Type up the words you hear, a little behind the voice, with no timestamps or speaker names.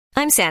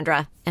I'm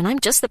Sandra, and I'm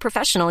just the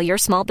professional your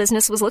small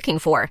business was looking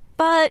for.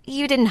 But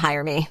you didn't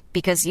hire me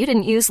because you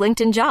didn't use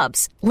LinkedIn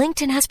Jobs.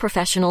 LinkedIn has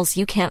professionals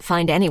you can't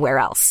find anywhere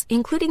else,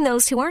 including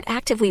those who aren't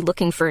actively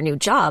looking for a new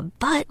job,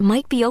 but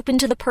might be open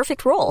to the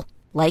perfect role,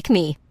 like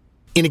me.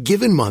 In a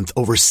given month,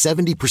 over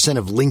 70%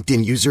 of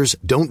LinkedIn users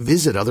don't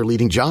visit other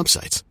leading job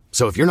sites.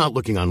 So if you're not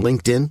looking on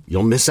LinkedIn,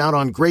 you'll miss out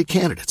on great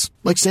candidates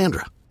like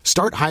Sandra.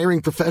 Start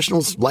hiring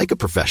professionals like a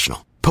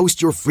professional.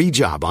 Post your free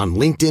job on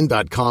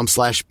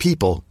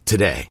linkedin.com/people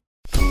today.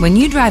 When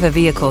you drive a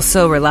vehicle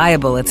so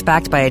reliable it's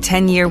backed by a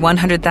 10-year,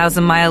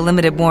 100,000-mile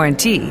limited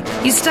warranty,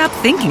 you stop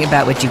thinking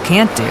about what you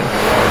can't do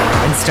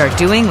and start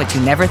doing what you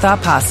never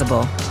thought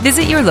possible.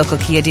 Visit your local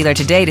Kia dealer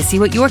today to see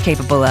what you're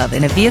capable of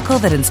in a vehicle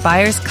that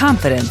inspires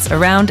confidence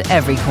around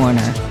every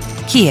corner.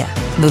 Kia,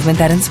 movement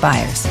that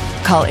inspires.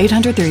 Call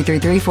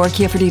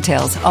 800-333-4KIA for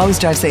details. Always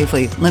drive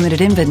safely.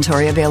 Limited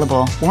inventory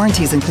available.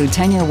 Warranties include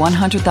 10-year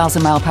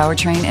 100,000-mile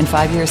powertrain and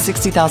 5-year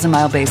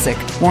 60,000-mile basic.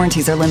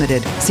 Warranties are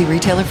limited. See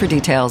retailer for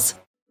details.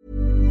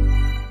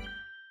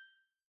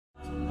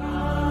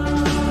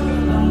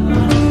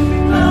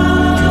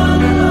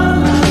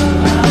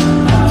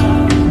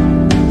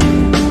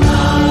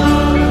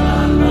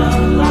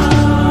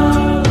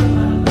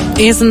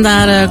 Isn't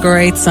that a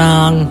great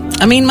song?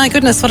 I mean, my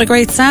goodness, what a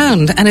great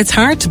sound. And it's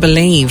hard to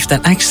believe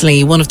that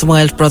actually one of the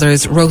Wild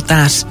brothers wrote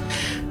that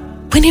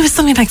when he was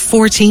something like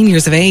 14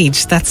 years of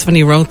age. That's when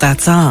he wrote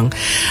that song.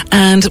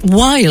 And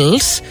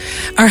Wild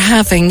are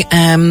having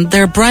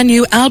their brand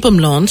new album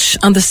launch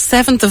on the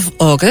 7th of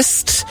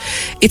August.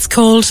 It's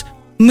called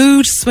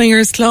Mood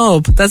Swingers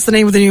Club. That's the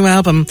name of the new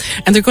album.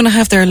 And they're going to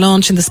have their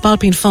launch in the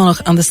Spalpeen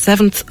Fánach on the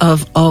 7th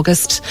of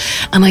August.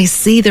 And I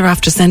see they're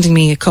after sending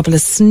me a couple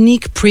of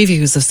sneak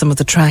previews of some of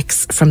the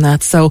tracks from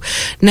that. So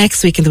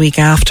next week and the week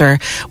after,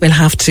 we'll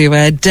have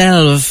to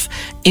delve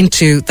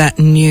into that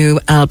new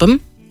album.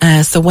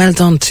 So well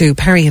done to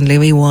Perry and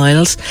Louis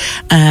Wild.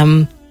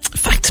 In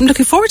fact, I'm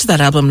looking forward to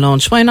that album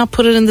launch. Why not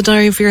put it in the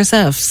diary for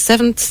yourself?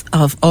 7th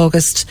of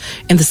August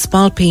in the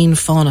Spalpeen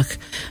Fánach.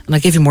 And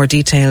I'll give you more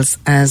details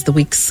as the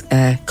weeks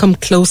come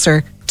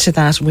closer to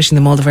that. Wishing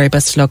them all the very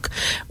best of luck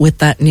with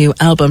that new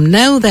album.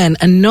 Now then,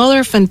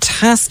 another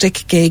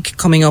fantastic gig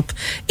coming up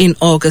in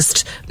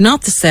August.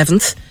 Not the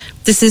 7th.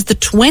 This is the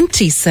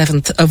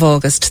 27th of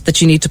August that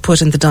you need to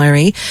put in the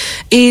diary,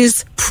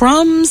 is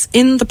Proms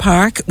in the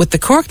Park with the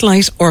Cork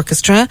Light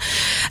Orchestra,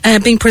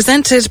 being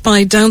presented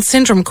by Down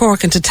Syndrome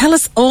Cork. And to tell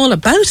us all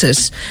about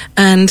it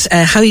and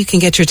how you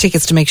can get your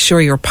tickets to make sure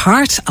you're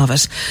part of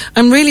it,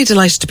 I'm really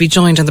delighted to be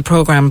joined on the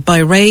programme by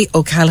Ray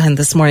O'Callaghan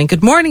this morning.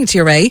 Good morning to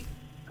you, Ray.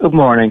 Good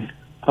morning.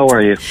 How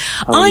are you?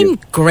 I'm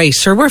great.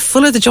 Sure, we're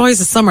full of the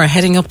joys of summer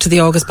heading up to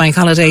the August bank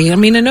holiday. I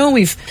mean, I know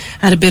we've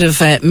had a bit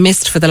of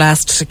mist for the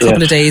last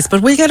couple of days,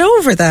 but we'll get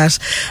over that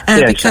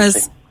because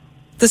exactly.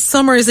 The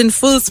summer is in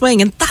full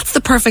swing, and that's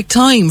the perfect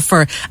time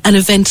for an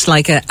event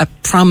like a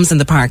Proms in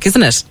the Park,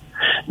 isn't it?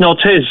 No,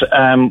 it is.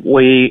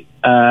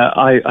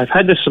 I've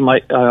had this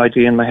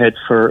idea in my head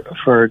for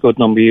a good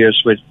number of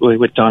years with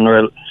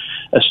Doneraile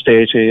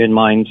Estate in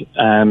mind.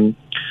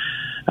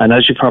 And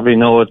as you probably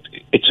know,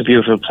 it's a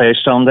beautiful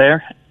place down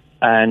there.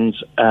 And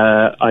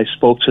I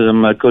spoke to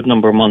them a good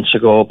number of months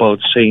ago about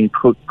seeing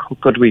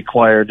could we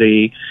acquire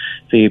the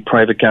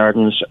private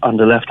gardens on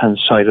the left-hand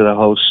side of the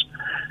house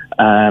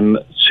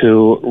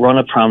to run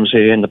a Proms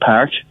in the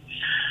park.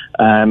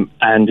 And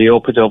the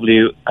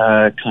OPW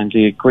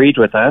kindly agreed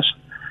with that.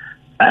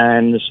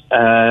 And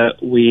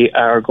we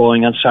are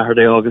going on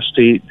Saturday, August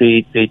the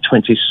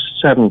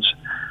 27th.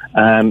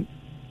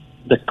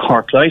 The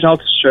Cork Light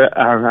Orchestra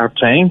are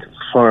playing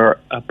for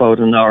about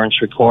an hour and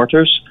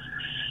 3/4.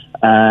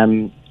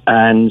 And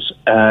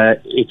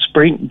it's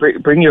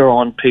bring your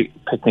own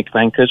picnic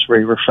banquet,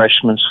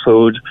 refreshments,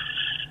 food.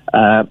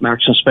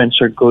 Marks and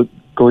Spencer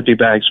goodie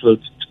bags will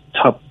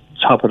top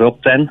it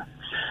up then.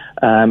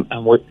 And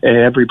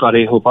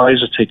everybody who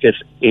buys a ticket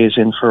is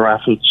in for a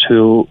raffle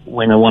to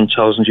win a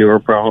 €1,000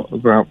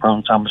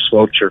 Brown Thomas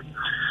voucher.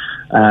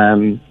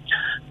 And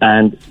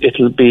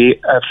it'll be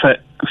a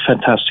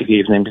fantastic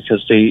evening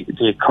because the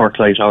Cork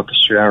Light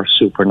Orchestra are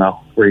super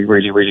now. Really,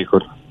 really, really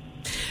good.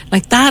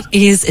 Like, that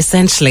is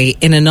essentially,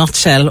 in a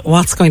nutshell,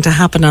 what's going to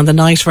happen on the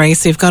night, Ray.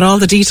 So you've got all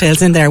the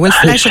details in there. We'll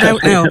flesh it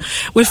out now.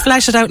 We'll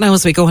flesh it out now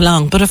as we go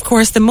along. But of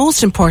course, the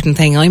most important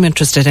thing I'm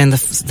interested in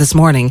this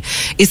morning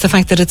is the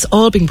fact that it's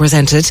all being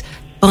presented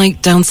by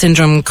Down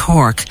Syndrome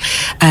Cork.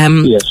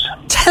 Yes.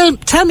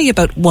 Tell me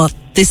about what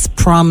this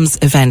Proms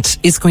event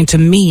is going to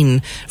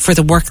mean for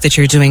the work that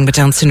you're doing with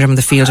Down Syndrome in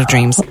the Field of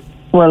Dreams.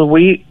 Well,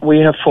 we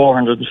have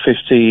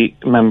 450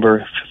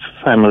 member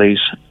families,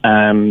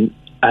 and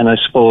I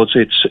suppose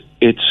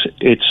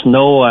it's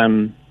no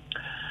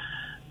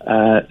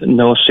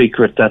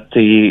secret that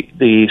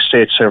the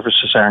state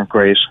services aren't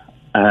great.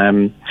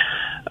 And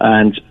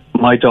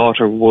my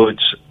daughter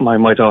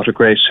my daughter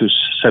Grace, who's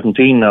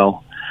 17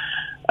 now,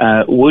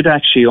 would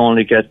actually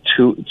only get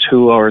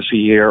two hours a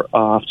year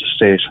off the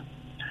state.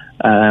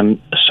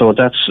 So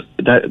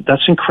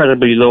that's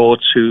incredibly low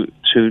to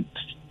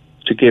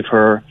give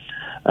her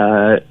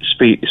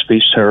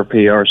speech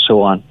therapy or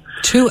so on.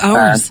 2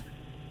 hours?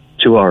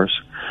 2 hours.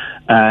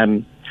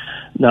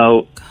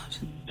 Now,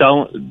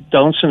 Down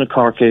Syndrome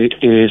Cork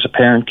is a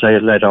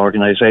parent-led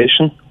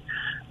organisation.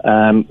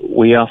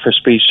 We offer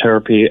speech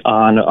therapy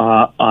on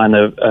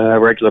a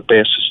regular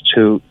basis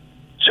to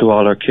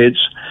all our kids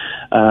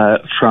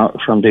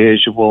from the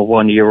age of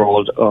 1 year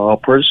old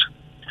upwards.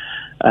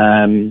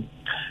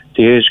 The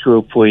age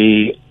group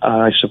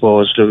I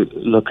suppose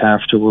look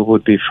after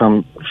would be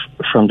from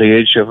the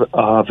age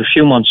of a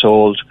few months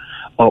old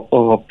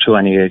up to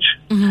any age.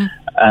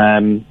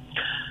 Mm-hmm.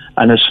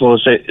 And I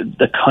suppose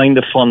the kind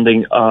of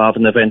funding of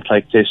an event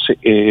like this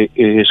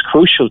is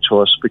crucial to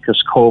us,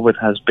 because COVID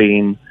has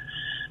been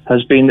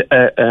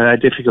a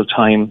difficult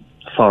time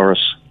for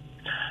us.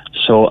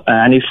 So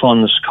any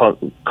funds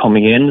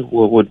coming in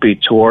would be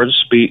towards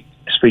speech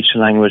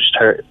and language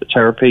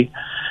therapy,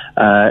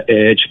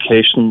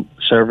 education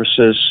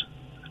services,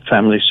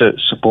 family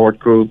support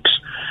groups,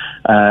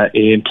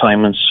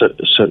 employment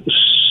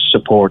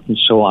support, and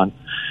so on.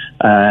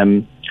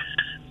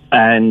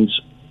 And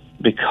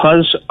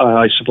because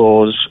I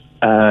suppose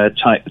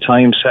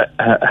times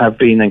have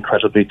been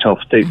incredibly tough,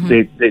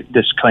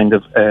 this kind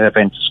of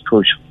event is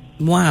crucial.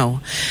 Wow.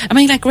 I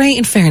mean, like, Ray,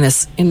 in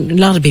fairness, a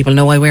lot of people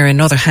know I wear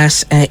another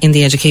hat in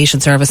the education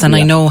service, and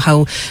I know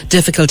how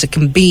difficult it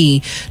can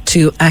be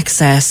to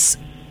access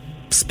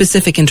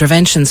specific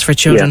interventions for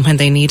children when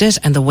they need it,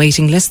 and the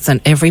waiting lists, and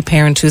every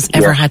parent who's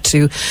ever had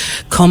to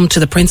come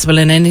to the principal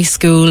in any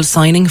school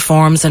signing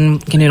forms,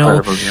 and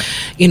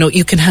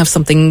you can have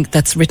something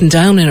that's written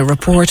down in a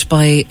report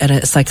by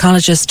a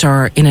psychologist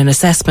or in an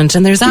assessment,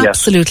 and there's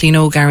absolutely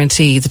no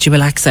guarantee that you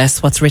will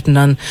access what's written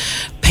on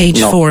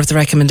page 4 of the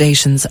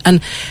recommendations.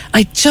 And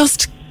I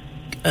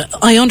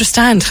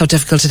understand how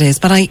difficult it is,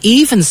 but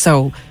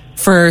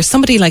for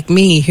somebody like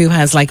me who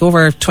has like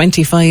over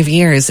 25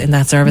 years in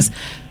that service,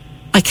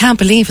 I can't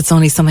believe it's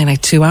only something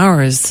like 2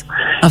 hours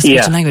of speech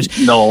and language.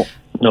 No,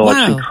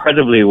 it's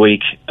incredibly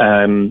weak.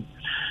 And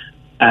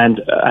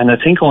I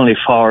think only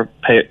for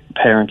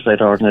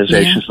parent-led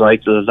organisations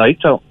like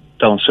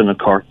Down Syndrome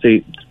Cork,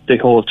 the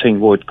whole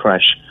thing would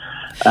crash.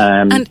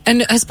 And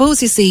I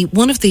suppose, you see,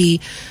 one of the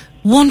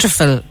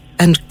wonderful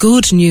and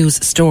good news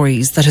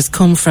stories that has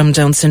come from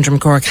Down Syndrome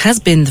Cork has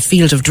been the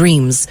Field of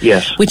Dreams,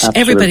 which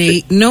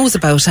everybody knows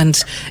about.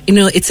 And,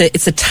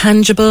 it's a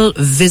tangible,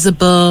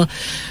 visible,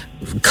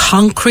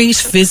 concrete,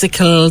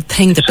 physical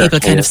thing that people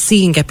kind of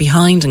see and get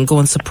behind and go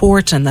and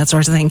support and that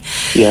sort of thing.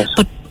 Yes.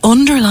 But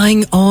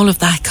underlying all of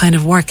that kind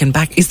of work and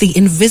back is the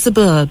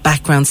invisible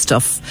background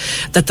stuff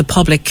that the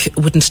public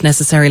wouldn't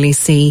necessarily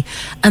see,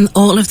 and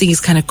all of these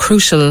kind of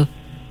crucial,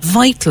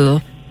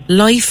 vital,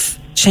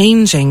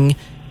 life-changing,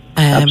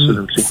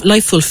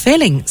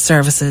 life-fulfilling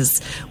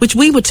services, which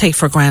we would take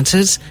for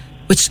granted,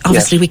 which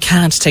obviously we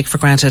can't take for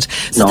granted.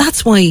 So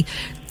that's why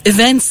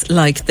events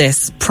like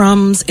this,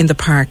 Proms in the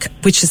Park,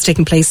 which is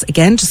taking place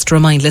again, just to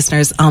remind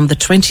listeners, on the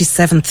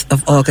 27th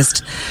of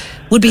August,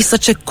 would be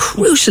such a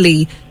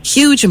crucially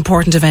huge,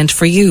 important event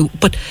for you,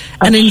 but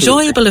an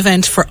enjoyable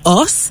event for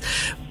us,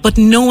 but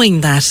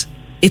knowing that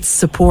its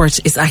support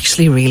is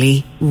actually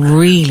really,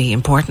 really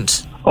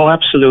important. Oh,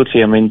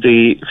 absolutely. I mean,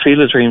 the Field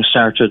of Dreams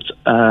started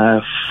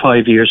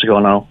 5 years ago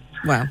now.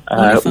 Wow.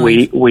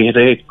 We had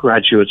 8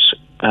 graduates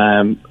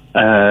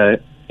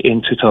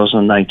in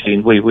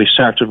 2019. We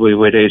started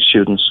with 8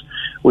 students.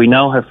 We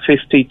now have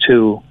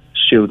 52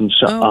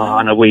 students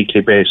on a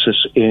weekly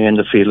basis in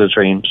the Field of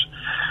Dreams.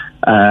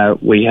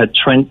 We had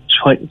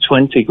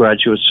 20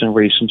 graduates in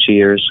recent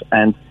years,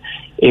 and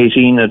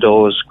 18 of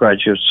those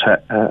graduates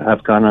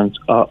have gone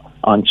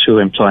on to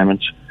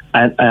employment.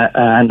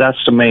 And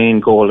that's the main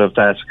goal of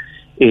that,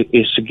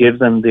 is to give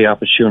them the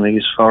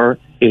opportunities for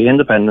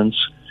independence,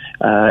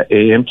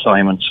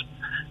 employment,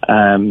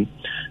 and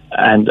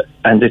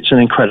it's an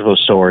incredible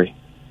story.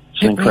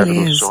 It's an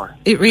incredible story.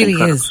 It really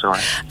is.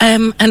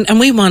 And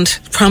we want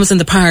Proms in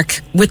the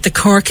Park with the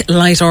Cork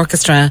Light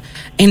Orchestra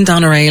in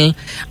Doneraile,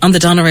 on the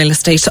Doneraile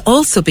estate, to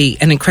also be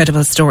an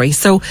incredible story.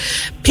 So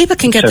people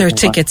can get their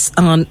tickets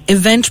on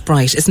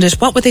Eventbrite, isn't it?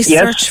 What would they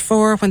search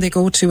for when they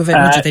go to Event?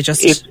 Or do they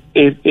just...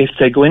 If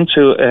they go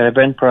into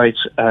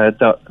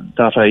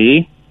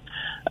eventbrite.ie,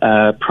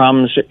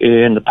 Proms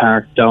in the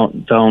Park,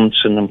 Down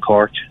Syndrome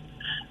Cork,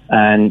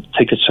 and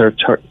tickets are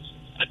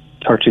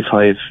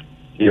 €35.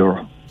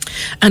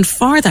 And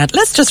for that,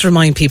 let's just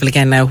remind people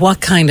again now what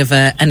kind of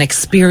an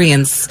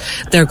experience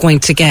they're going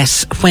to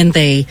get when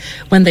they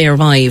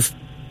arrive.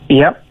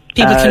 Yep.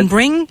 People can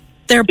bring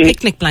their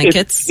picnic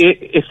blankets.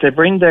 If they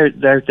bring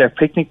their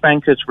picnic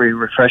blankets with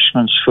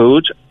refreshments,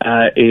 food,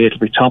 it'll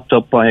be topped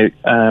up by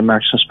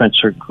Marks and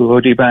Spencer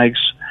goodie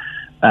bags.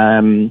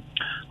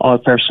 All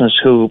persons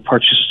who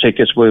purchase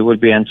tickets will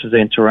be entered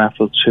into a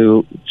raffle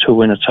to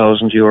win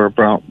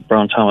 €1,000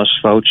 Brown Thomas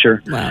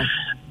voucher. Wow.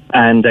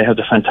 And they have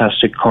the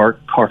fantastic Cork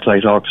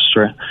Light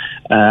Orchestra.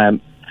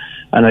 And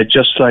I'd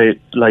just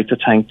like to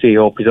thank the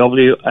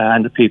OPW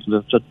and the people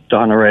of the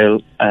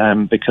Doneraile,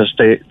 because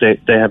they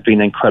have been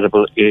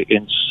incredible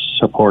in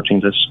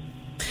supporting this.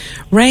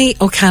 Ray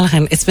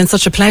O'Callaghan, it's been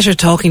such a pleasure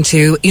talking to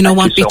you. You know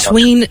what,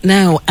 between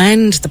now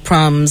and the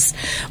Proms,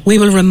 we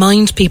will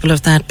remind people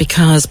of that,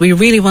 because we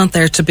really want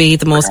there to be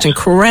the most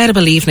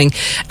incredible evening.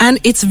 And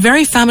it's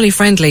very family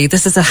friendly.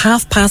 This is a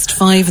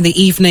 5:30 in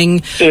the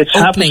evening. It's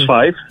opening.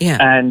 5:30, yeah.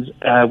 And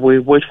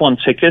with one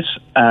ticket,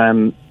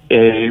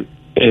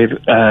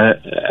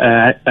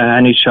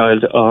 any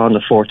child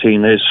under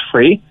 14 is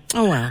free.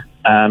 Oh, wow.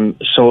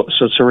 So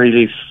it's a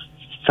really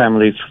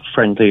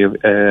family-friendly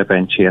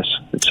event, yes.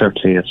 It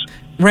certainly is.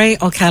 Ray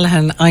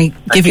O'Callaghan, I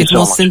give you the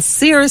most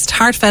sincerest,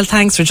 heartfelt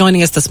thanks for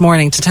joining us this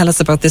morning to tell us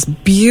about this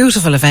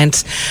beautiful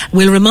event.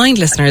 We'll remind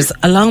listeners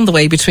along the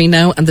way between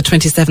now and the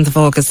 27th of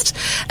August,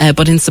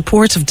 but in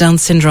support of Down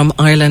Syndrome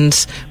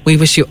Ireland, we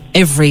wish you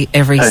every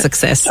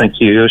success. Thank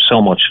you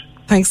so much.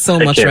 Thanks so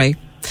much, Ray.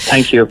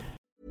 Thank you.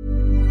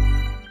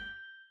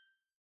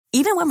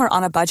 Even when we're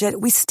on a budget,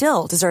 we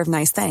still deserve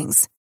nice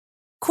things.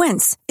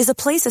 Quince is a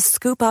place to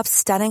scoop up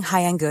stunning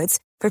high-end goods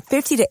for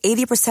 50 to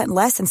 80%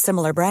 less than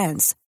similar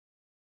brands.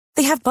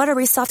 They have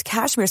buttery soft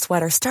cashmere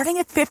sweaters starting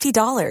at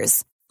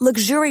 $50,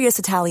 luxurious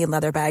Italian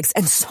leather bags,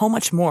 and so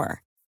much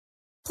more.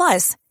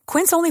 Plus,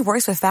 Quince only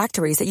works with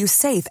factories that use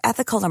safe,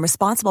 ethical, and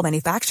responsible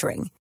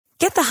manufacturing.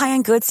 Get the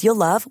high-end goods you'll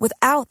love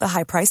without the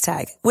high price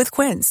tag with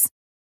Quince.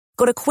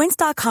 Go to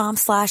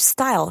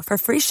quince.com/style for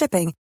free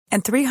shipping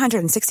and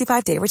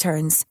 365-day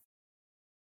returns.